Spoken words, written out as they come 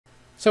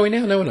So we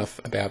now know enough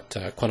about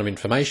quantum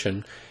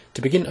information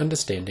to begin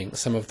understanding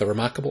some of the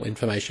remarkable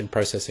information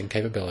processing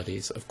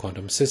capabilities of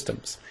quantum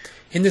systems.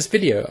 In this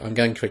video, I'm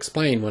going to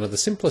explain one of the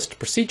simplest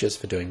procedures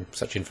for doing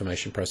such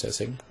information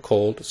processing,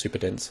 called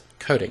superdense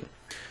coding.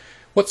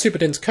 What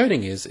superdense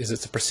coding is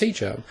it's a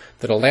procedure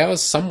that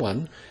allows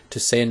someone to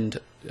send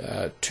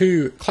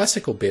two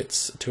classical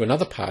bits to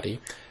another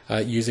party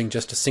using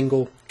just a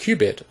single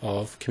qubit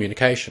of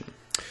communication.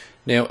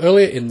 Now,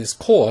 earlier in this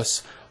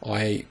course,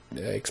 I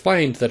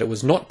explained that it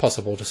was not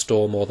possible to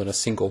store more than a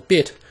single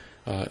bit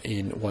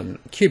in one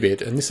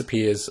qubit, and this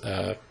appears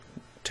to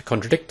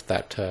contradict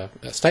that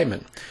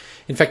statement.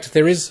 In fact,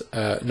 there is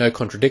no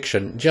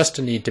contradiction, just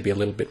a need to be a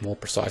little bit more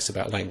precise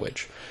about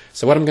language.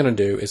 So what I'm going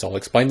to do is I'll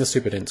explain the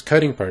superdense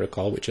coding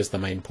protocol, which is the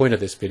main point of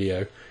this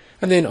video,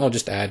 and then I'll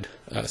just add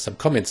some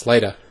comments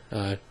later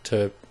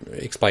to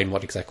explain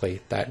what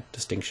exactly that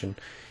distinction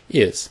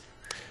is.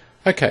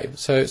 Okay,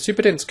 so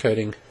superdense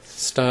coding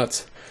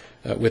starts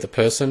with a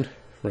person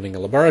running a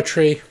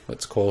laboratory.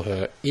 Let's call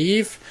her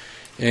Eve,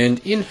 and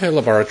in her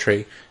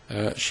laboratory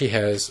she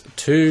has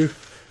two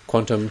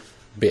quantum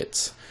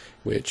bits,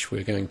 which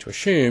we're going to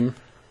assume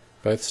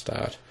both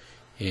start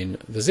in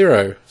the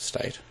 0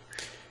 state,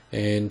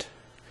 and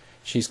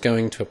she's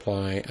going to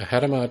apply a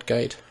Hadamard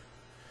gate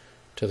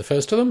to the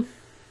first of them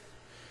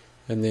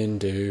and then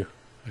do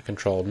a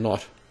controlled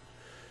knot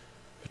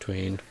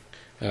between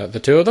the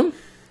two of them,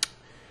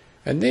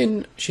 and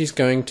then she's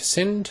going to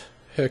send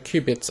her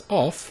qubits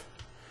off.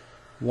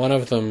 One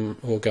of them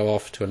will go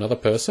off to another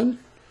person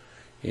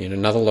in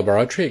another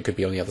laboratory. It could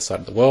be on the other side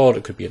of the world,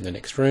 it could be in the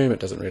next room, it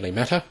doesn't really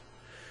matter.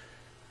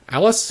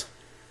 Alice,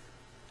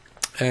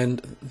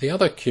 and the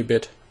other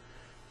qubit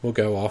will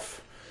go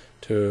off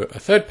to a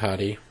third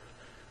party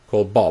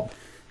called Bob.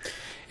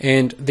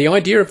 And the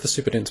idea of the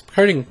superdense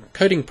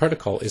coding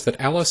protocol is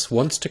that Alice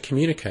wants to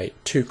communicate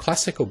two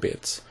classical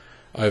bits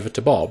over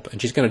to Bob,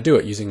 and she's going to do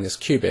it using this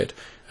qubit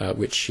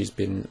which she's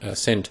been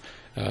sent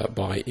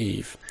by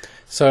Eve.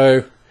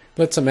 So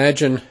let's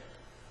imagine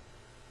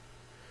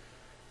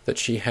that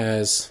she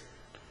has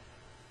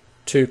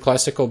two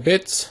classical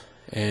bits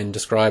and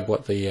describe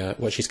what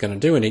she's going to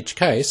do in each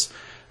case.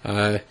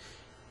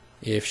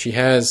 If she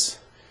has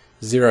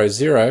 0,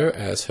 0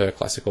 as her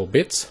classical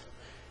bits,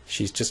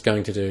 she's just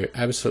going to do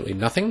absolutely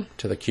nothing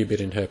to the qubit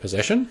in her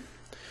possession,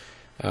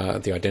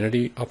 the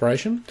identity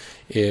operation.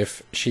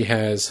 If she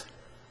has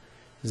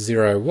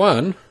 0,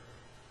 1,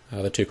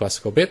 the two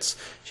classical bits,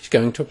 she's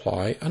going to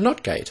apply a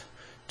NOT gate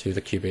to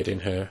the qubit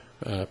in her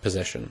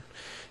possession.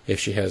 If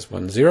she has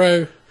 1,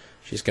 0,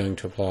 she's going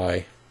to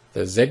apply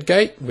the Z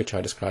gate, which I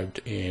described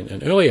in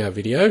an earlier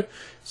video.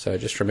 So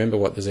just remember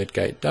what the Z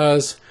gate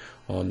does.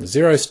 On the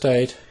 0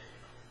 state,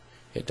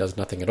 it does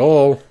nothing at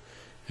all,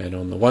 and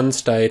on the 1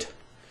 state,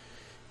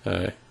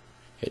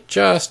 it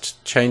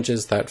just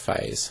changes that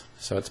phase,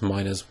 so it's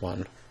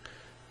 -1.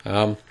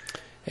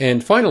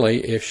 And finally,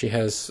 if she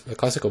has the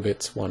classical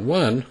bits 1,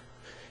 1,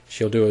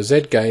 she'll do a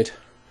Z gate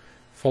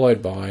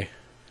followed by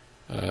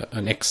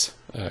an X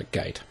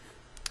gate.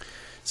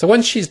 So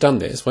once she's done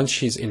this, once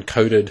she's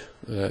encoded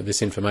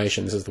this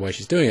information, this is the way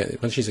she's doing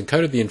it, once she's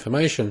encoded the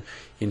information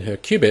in her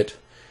qubit,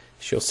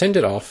 she'll send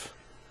it off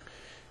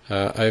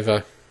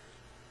over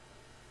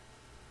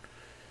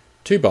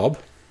to Bob.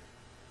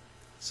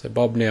 So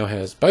Bob now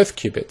has both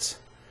qubits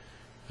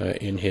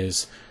in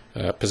his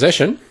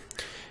possession,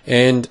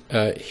 and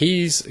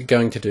he's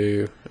going to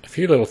do a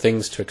few little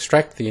things to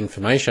extract the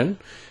information.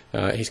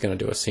 He's going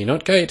to do a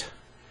C0 gate,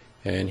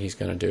 and he's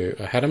going to do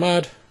a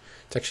Hadamard.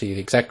 It's actually the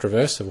exact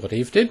reverse of what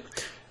Eve did.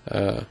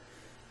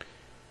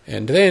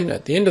 And then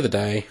at the end of the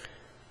day,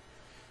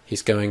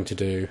 he's going to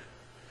do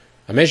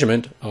a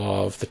measurement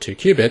of the two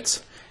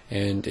qubits,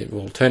 and it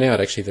will turn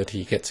out actually that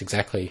he gets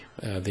exactly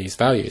these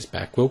values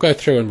back. We'll go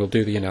through and we'll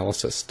do the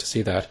analysis to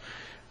see that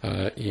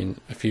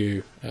in a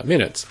few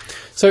minutes.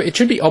 So it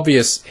should be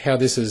obvious how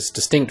this is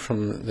distinct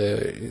from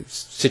the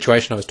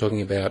situation I was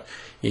talking about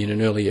in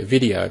an earlier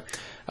video.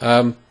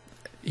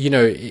 You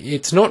know,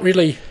 it's not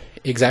really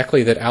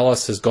exactly that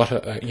Alice has got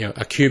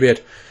a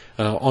qubit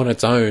on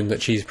its own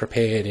that she's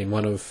prepared in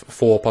one of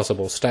 4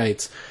 possible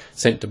states,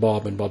 sent to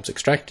Bob, and Bob's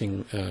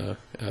extracting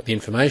the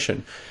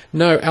information.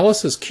 No,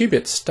 Alice's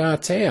qubit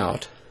starts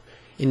out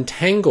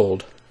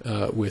entangled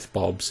with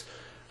Bob's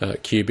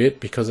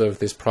qubit because of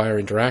this prior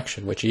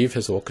interaction which Eve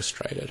has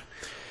orchestrated.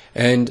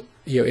 And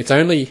it's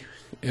only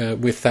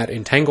with that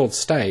entangled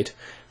state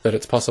that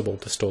it's possible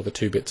to store the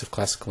 2 bits of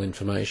classical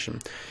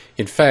information.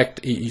 In fact,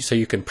 so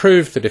you can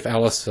prove that if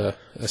Alice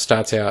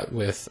starts out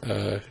with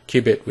a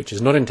qubit which is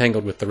not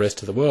entangled with the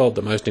rest of the world,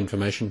 the most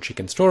information she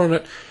can store on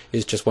it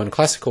is just 1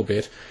 classical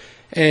bit.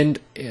 And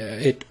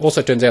it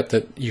also turns out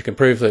that you can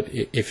prove that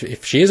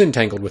if she is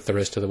entangled with the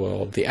rest of the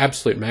world, the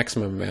absolute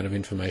maximum amount of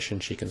information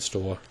she can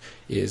store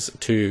is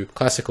 2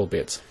 classical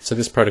bits. So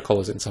this protocol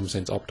is in some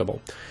sense optimal.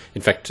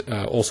 In fact,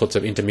 all sorts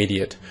of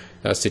intermediate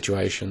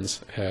situations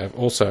have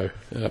also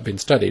been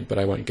studied, but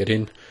I won't get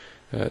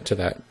into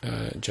that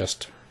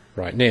just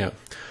right now.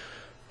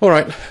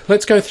 Alright,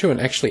 let's go through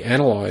and actually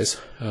analyse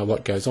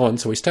what goes on.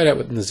 So we start out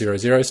in the 0,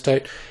 0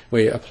 state.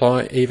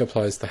 Eve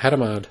applies the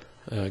Hadamard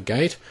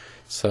gate.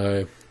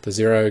 So the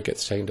 0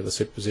 gets taken to the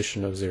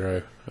superposition of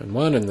 0 and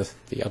 1, and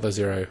the other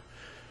 0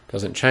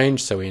 doesn't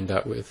change, so we end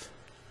up with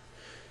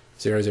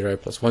 0, 0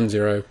 plus 1,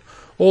 0,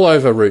 all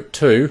over root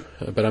 2,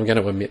 but I'm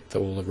going to omit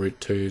all the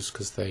root 2's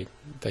because they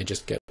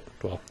just get,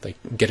 well, they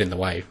get in the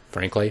way,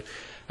 frankly.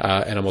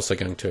 And I'm also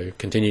going to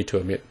continue to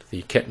omit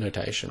the ket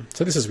notation.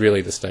 So this is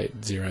really the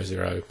state 0,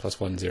 0 plus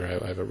 1,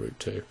 0 over root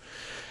 2.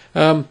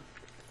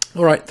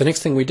 Alright, the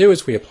next thing we do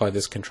is we apply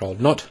this controlled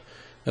NOT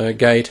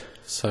gate.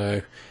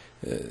 So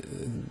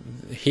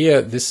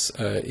here this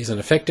isn't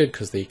affected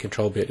because the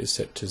control bit is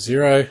set to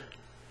 0.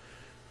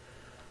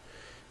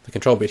 The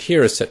control bit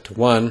here is set to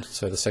 1,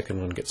 so the second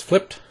one gets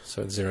flipped.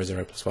 So it's 0,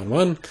 0 plus 1,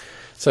 1.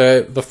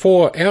 So the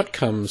 4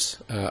 outcomes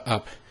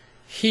up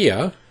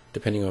here,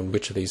 depending on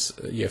which of these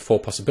 4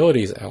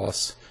 possibilities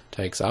Alice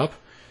takes up.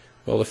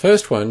 Well, the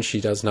first one,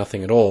 she does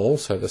nothing at all,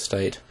 so the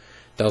state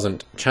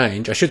doesn't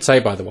change. I should say,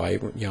 by the way,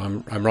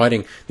 I'm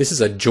writing, this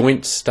is a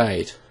joint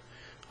state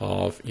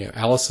of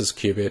Alice's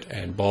qubit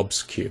and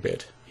Bob's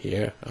qubit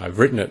here. I've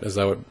written it as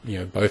though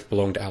it both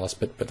belong to Alice,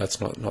 but that's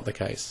not the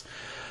case.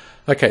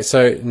 Okay,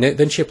 so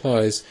then she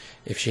applies,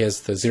 if she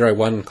has the 0,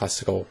 1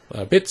 classical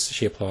bits,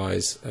 she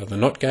applies the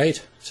NOT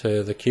gate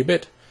to the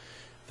qubit,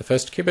 the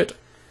first qubit,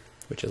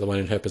 which is the one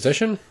in her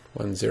possession,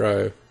 1,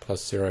 0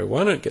 plus 0,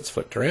 1, it gets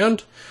flipped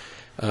around.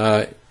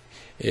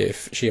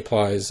 If she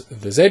applies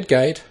the Z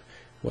gate,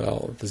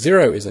 well, the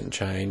 0 isn't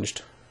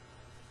changed,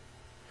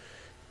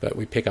 but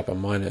we pick up a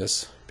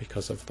minus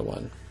because of the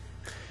 1.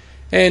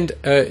 And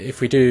if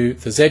we do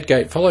the Z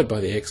gate followed by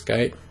the X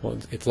gate, well,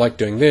 it's like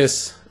doing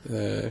this,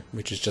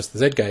 which is just the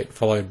Z gate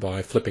followed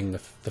by flipping the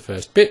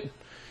first bit,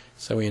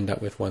 so we end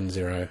up with 1,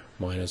 0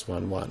 minus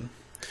 1, 1.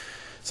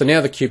 So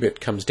now the qubit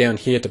comes down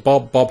here to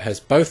Bob. Bob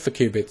has both the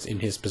qubits in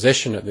his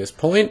possession at this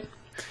point,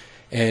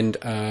 and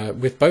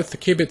with both the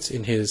qubits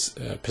in his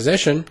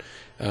possession,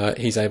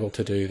 he's able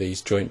to do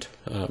these joint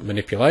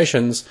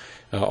manipulations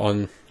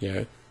on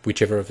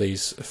whichever of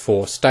these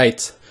 4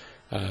 states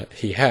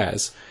he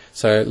has.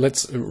 So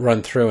let's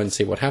run through and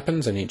see what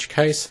happens in each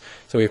case.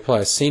 So we apply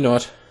a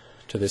C0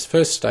 to this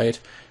first state.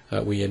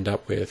 We end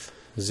up with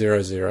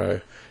 0, 0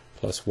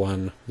 plus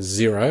 1,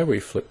 0. We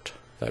flipped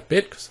that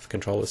bit because the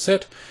control is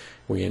set.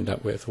 We end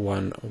up with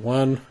 1,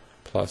 1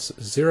 plus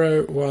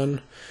 0,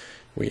 1.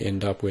 We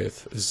end up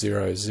with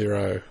 0,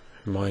 0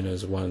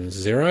 minus 1,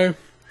 0.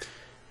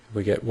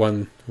 We get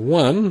 1,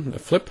 1, a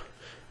flip,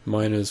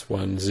 minus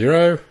 1,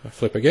 0, a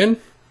flip again.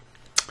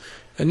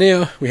 And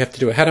now we have to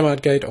do a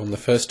Hadamard gate on the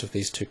first of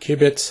these 2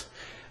 qubits.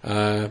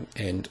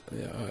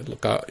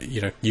 Look,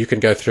 you can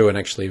go through and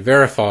actually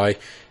verify.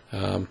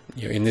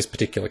 In this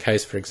particular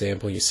case, for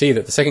example, you see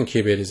that the second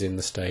qubit is in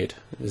the state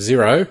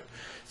 0.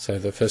 So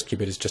the first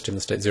qubit is just in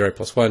the state 0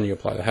 plus 1. You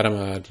apply the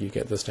Hadamard, you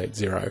get the state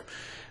 0.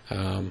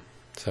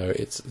 So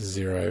it's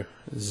 0,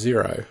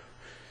 0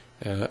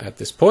 at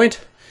this point.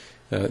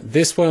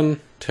 This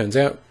one turns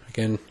out,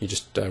 again, you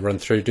just run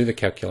through, do the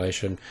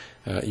calculation,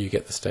 you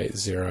get the state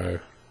 0,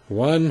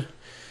 1.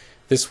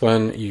 This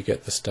one, you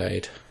get the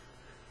state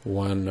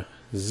 1,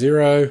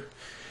 0.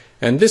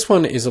 And this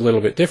one is a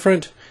little bit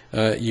different.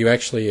 You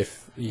actually,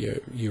 if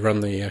you run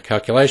the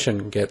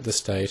calculation, get the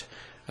state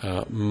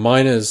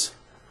minus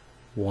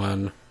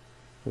 1,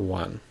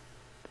 1.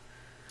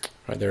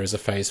 Right, there is a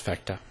phase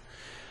factor.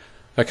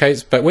 Okay,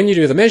 but when you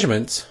do the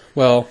measurements,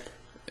 well,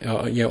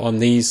 on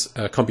these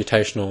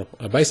computational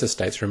basis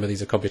states, remember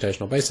these are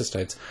computational basis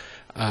states,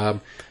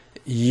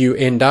 you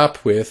end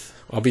up with,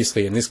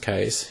 obviously in this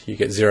case, you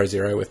get 0,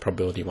 0 with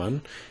probability 1.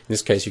 In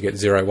this case, you get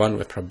 0, 1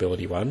 with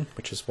probability 1,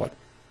 which is what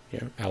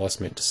Alice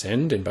meant to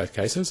send in both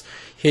cases.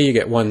 Here you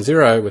get 1,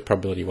 0 with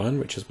probability 1,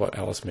 which is what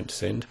Alice meant to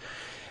send.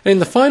 And in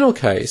the final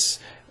case,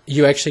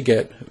 you actually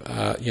get,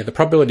 the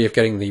probability of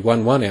getting the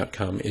 1, 1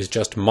 outcome is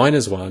just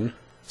minus 1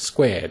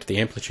 squared, the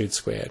amplitude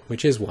squared,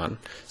 which is 1.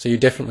 So you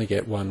definitely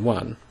get 1,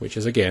 1, which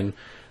is again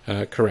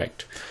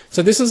correct.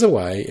 So this is a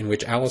way in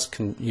which Alice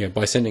can,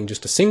 by sending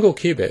just a single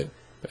qubit,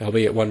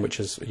 albeit one which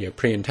is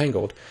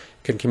pre-entangled,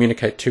 can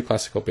communicate 2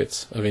 classical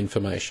bits of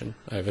information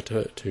over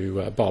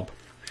to Bob.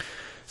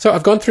 So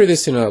I've gone through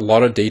this in a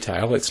lot of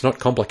detail. It's not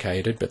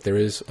complicated, but there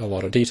is a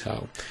lot of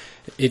detail.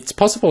 It's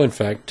possible, in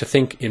fact, to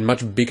think in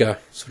much bigger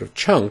sort of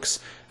chunks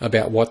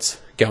about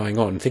what's going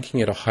on,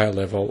 thinking at a higher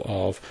level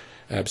of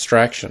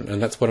abstraction,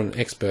 and that's what an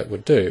expert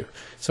would do.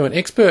 So an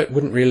expert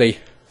wouldn't really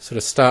sort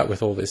of start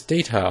with all this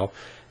detail.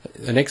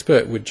 An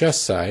expert would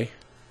just say,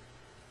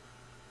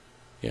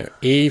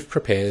 Eve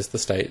prepares the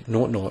state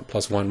 0, 0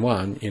 plus 1,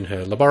 1 in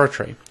her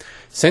laboratory,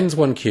 sends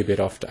 1 qubit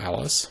off to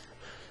Alice.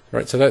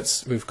 Right, so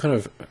we've kind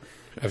of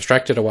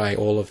abstracted away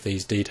all of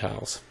these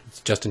details.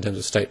 It's just in terms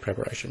of state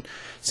preparation.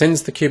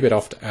 Sends the qubit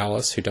off to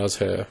Alice, who does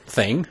her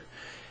thing,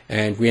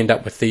 and we end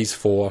up with these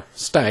 4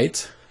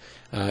 states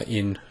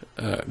in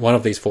one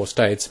of these 4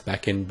 states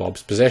back in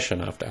Bob's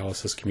possession after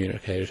Alice has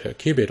communicated her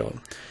qubit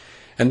on.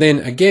 And then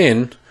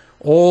again,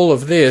 all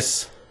of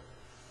this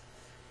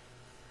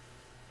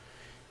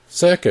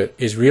circuit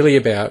is really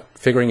about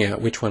figuring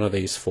out which one of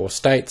these four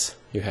states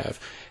you have.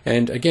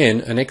 And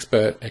again, an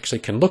expert actually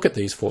can look at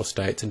these four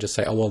states and just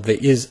say, oh, well, there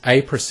is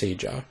a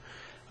procedure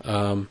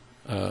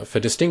for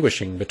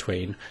distinguishing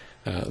between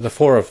the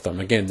four of them.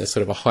 Again, there's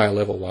sort of a higher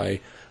level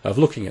way of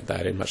looking at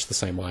that in much the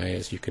same way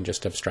as you can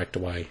just abstract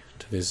away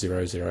to this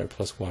 0, 0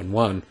 plus 1,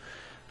 1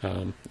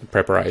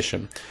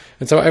 preparation.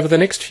 And so over the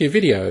next few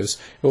videos,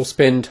 we'll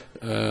spend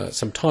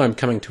some time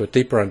coming to a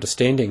deeper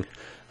understanding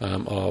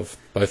of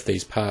both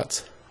these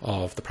parts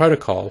of the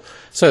protocol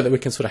so that we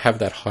can sort of have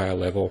that higher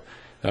level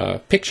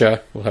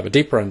picture. We'll have a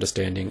deeper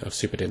understanding of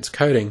superdense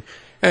coding,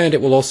 and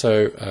it will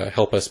also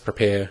help us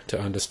prepare to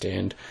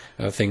understand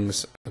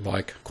things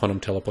like quantum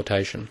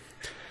teleportation.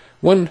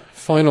 One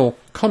final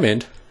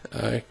comment,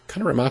 kind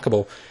of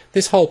remarkable,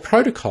 this whole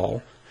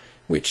protocol,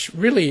 which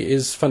really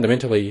is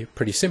fundamentally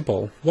pretty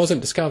simple,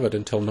 wasn't discovered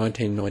until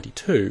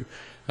 1992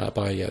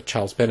 by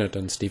Charles Bennett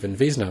and Stephen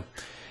Wiesner.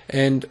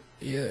 And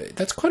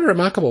that's quite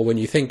remarkable when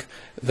you think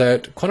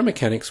that quantum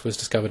mechanics was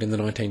discovered in the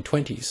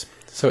 1920s.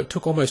 So it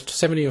took almost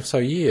 70 or so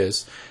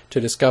years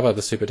to discover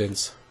the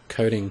superdense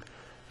coding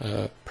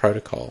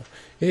protocol.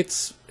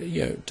 It's,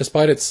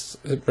 despite its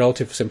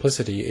relative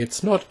simplicity,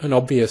 it's not an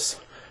obvious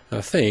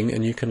thing,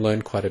 and you can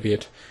learn quite a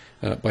bit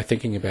by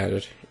thinking about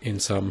it in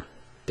some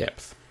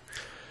depth.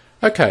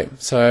 Okay,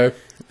 so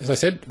as I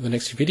said, in the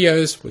next few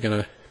videos we're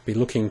going to be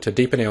looking to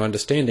deepen our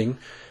understanding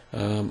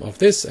of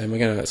this, and we're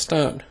going to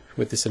start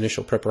with this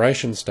initial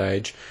preparation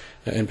stage.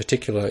 In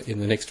particular, in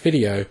the next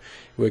video,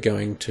 we're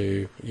going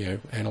to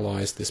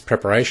analyze this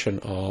preparation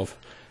of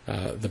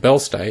the Bell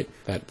state,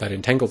 that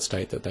entangled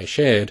state that they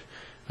shared,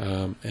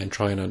 and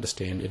try and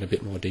understand in a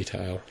bit more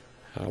detail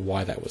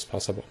why that was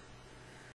possible.